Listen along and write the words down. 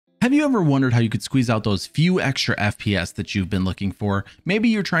Have you ever wondered how you could squeeze out those few extra FPS that you've been looking for? Maybe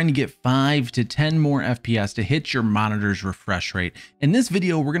you're trying to get 5 to 10 more FPS to hit your monitor's refresh rate. In this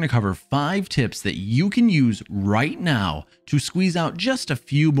video, we're going to cover 5 tips that you can use right now to squeeze out just a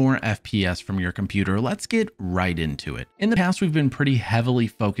few more FPS from your computer. Let's get right into it. In the past, we've been pretty heavily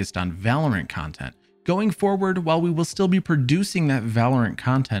focused on Valorant content. Going forward, while we will still be producing that Valorant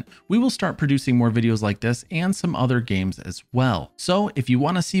content, we will start producing more videos like this and some other games as well. So if you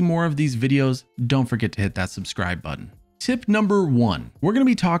want to see more of these videos, don't forget to hit that subscribe button. Tip number 1, we're going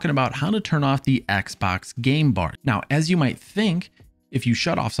to be talking about how to turn off the Xbox game bar. Now, as you might think, if you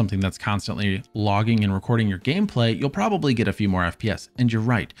shut off something that's constantly logging and recording your gameplay, you'll probably get a few more FPS, and you're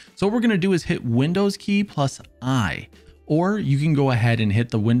right. So what we're going to do is hit Windows key plus I. Or you can go ahead and hit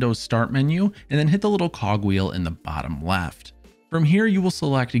the Windows Start menu and then hit the little cogwheel in the bottom left. From here, you will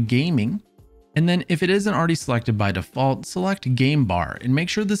select Gaming. And then if it isn't already selected by default, select Game Bar and make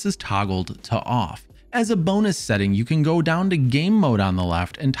sure this is toggled to off. As a bonus setting, you can go down to Game Mode on the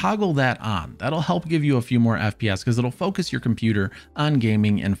left and toggle that on. That'll help give you a few more FPS because it'll focus your computer on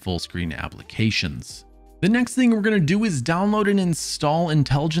gaming and full screen applications. The next thing we're going to do is download and install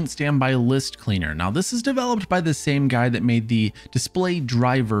Intelligent Standby List Cleaner. Now, this is developed by the same guy that made the display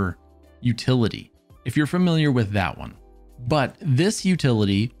driver utility, if you're familiar with that one. But this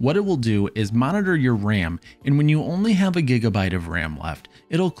utility, what it will do is monitor your RAM, and when you only have 1 GB of RAM left,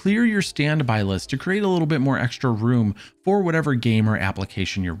 it'll clear your standby list to create a little bit more extra room for whatever game or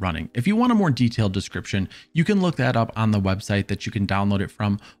application you're running. If you want a more detailed description, you can look that up on the website that you can download it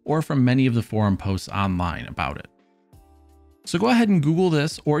from, or from many of the forum posts online about it. So go ahead and Google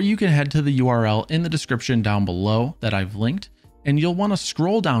this, or you can head to the URL in the description down below that I've linked. And you'll want to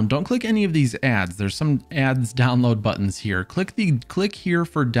scroll down. Don't click any of these ads. There's some ads download buttons here. Click here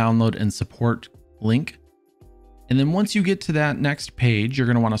for download and support link. And then once you get to that next page, you're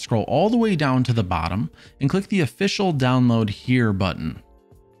going to want to scroll all the way down to the bottom and click the official download here button.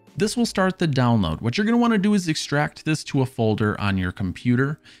 This will start the download. What you're going to want to do is extract this to a folder on your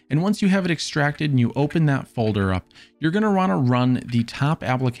computer. And once you have it extracted and you open that folder up, you're going to want to run the top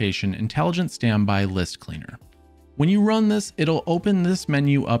application, Intelligent Standby List Cleaner. When you run this, it'll open this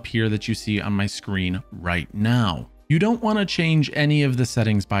menu up here that you see on my screen right now. You don't want to change any of the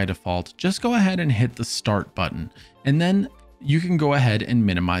settings by default. Just go ahead and hit the start button, and then you can go ahead and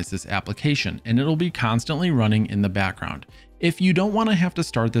minimize this application, and it'll be constantly running in the background. If you don't want to have to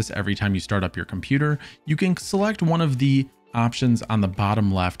start this every time you start up your computer, you can select one of the options on the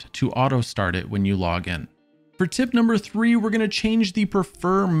bottom left to auto start it when you log in. For tip number 3, we're going to change the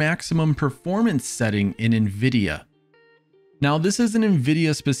Prefer Maximum Performance setting in Nvidia. Now, this is an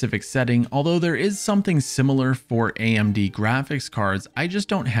Nvidia specific setting, although there is something similar for AMD graphics cards. I just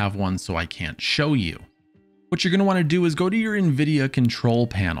don't have one, so I can't show you. What you're going to want to do is go to your Nvidia control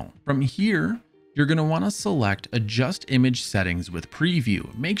panel. From here, you're going to want to select Adjust Image Settings with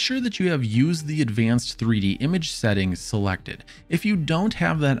Preview. Make sure that you have Use the Advanced 3D Image Settings selected. If you don't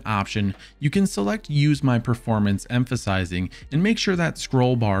have that option, you can select Use My Performance Emphasizing and make sure that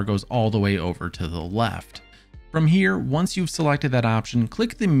scroll bar goes all the way over to the left. From here, once you've selected that option,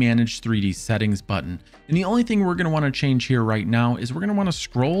 click the Manage 3D Settings button. And the only thing we're going to want to change here right now is we're going to want to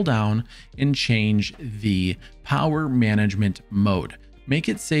scroll down and change the Power Management mode. Make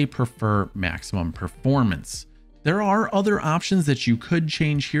it say Prefer Maximum Performance. There are other options that you could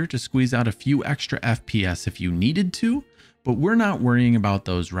change here to squeeze out a few extra FPS if you needed to, but we're not worrying about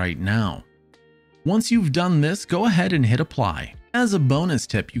those right now. Once you've done this, go ahead and hit Apply. As a bonus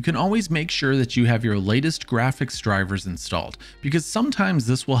tip, you can always make sure that you have your latest graphics drivers installed, because sometimes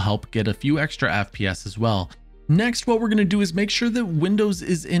this will help get a few extra FPS as well. Next, what we're going to do is make sure that Windows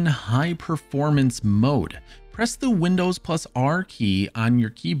is in high performance mode. Press the Windows plus R key on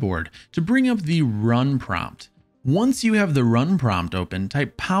your keyboard to bring up the Run prompt. Once you have the Run prompt open,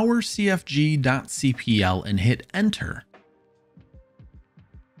 type powercfg.cpl and hit Enter.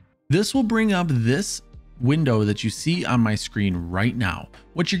 This will bring up this window that you see on my screen right now.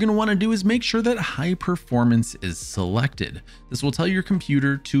 What you're going to want to do is make sure that high performance is selected. This will tell your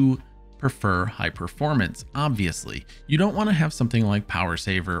computer to prefer high performance. Obviously, you don't want to have something like power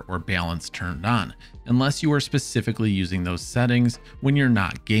saver or balance turned on unless you are specifically using those settings when you're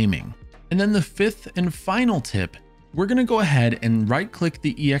not gaming. And then the 5th and final tip, we're going to go ahead and right click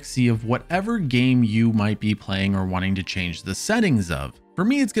the exe of whatever game you might be playing or wanting to change the settings of. For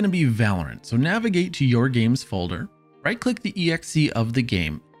me, it's going to be Valorant. So navigate to your games folder, right click the exe of the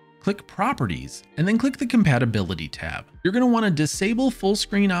game, click Properties, and then click the Compatibility tab. You're going to want to disable full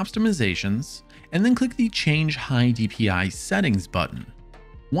screen optimizations and then click the Change High DPI Settings button.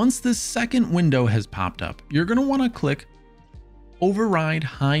 Once this second window has popped up, you're going to want to click override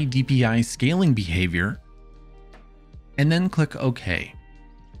high DPI scaling behavior, and then click OK,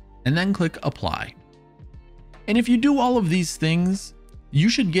 and then click Apply. And if you do all of these things, you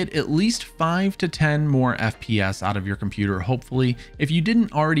should get at least 5 to 10 more FPS out of your computer, hopefully, if you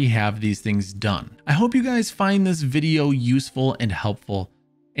didn't already have these things done. I hope you guys find this video useful and helpful.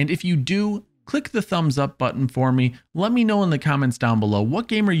 And if you do, click the thumbs up button for me. Let me know in the comments down below, what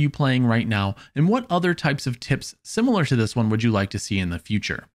game are you playing right now, and what other types of tips similar to this one would you like to see in the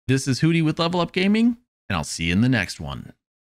future? This is Hudi with Level Up Gaming, and I'll see you in the next one.